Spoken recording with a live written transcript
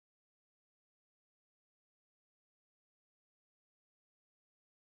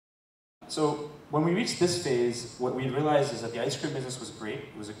So when we reached this phase, what we realized is that the ice cream business was great.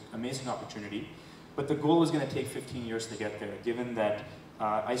 It was an amazing opportunity. But the goal was going to take 15 years to get there, given that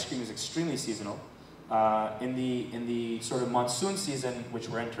ice cream is extremely seasonal. In the sort of monsoon season, which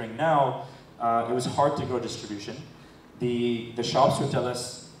we're entering now, it was hard to grow distribution. The shops would tell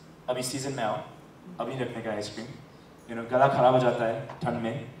us, "Abhi season mein aao, abhi nahi rakne ka ice cream. You know, gala kharab ho jata hai thand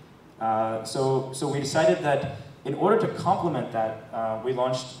mein." So we decided that in order to complement that, we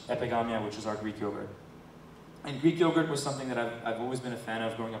launched Epigamia, which is our Greek yogurt. And Greek yogurt was something that I've always been a fan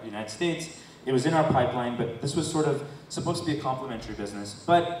of growing up in the United States. It was in our pipeline, but this was sort of supposed to be a complementary business.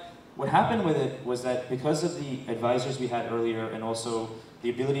 But what happened with it was that because of the advisors we had earlier and also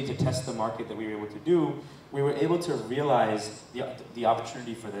the ability to test the market that we were able to do, we were able to realize the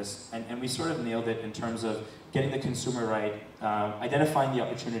opportunity for this. And we sort of nailed it in terms of getting the consumer right, identifying the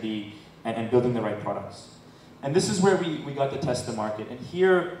opportunity, and building the right products. And this is where we got to test the market. And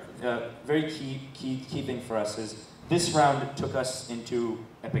here, very key thing for us is this round took us into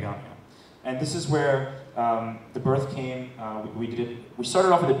Epigamia. And this is where the birth came. We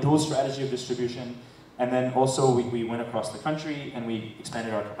started off with a dual strategy of distribution, and then also we went across the country and we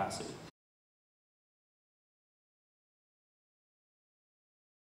expanded our capacity.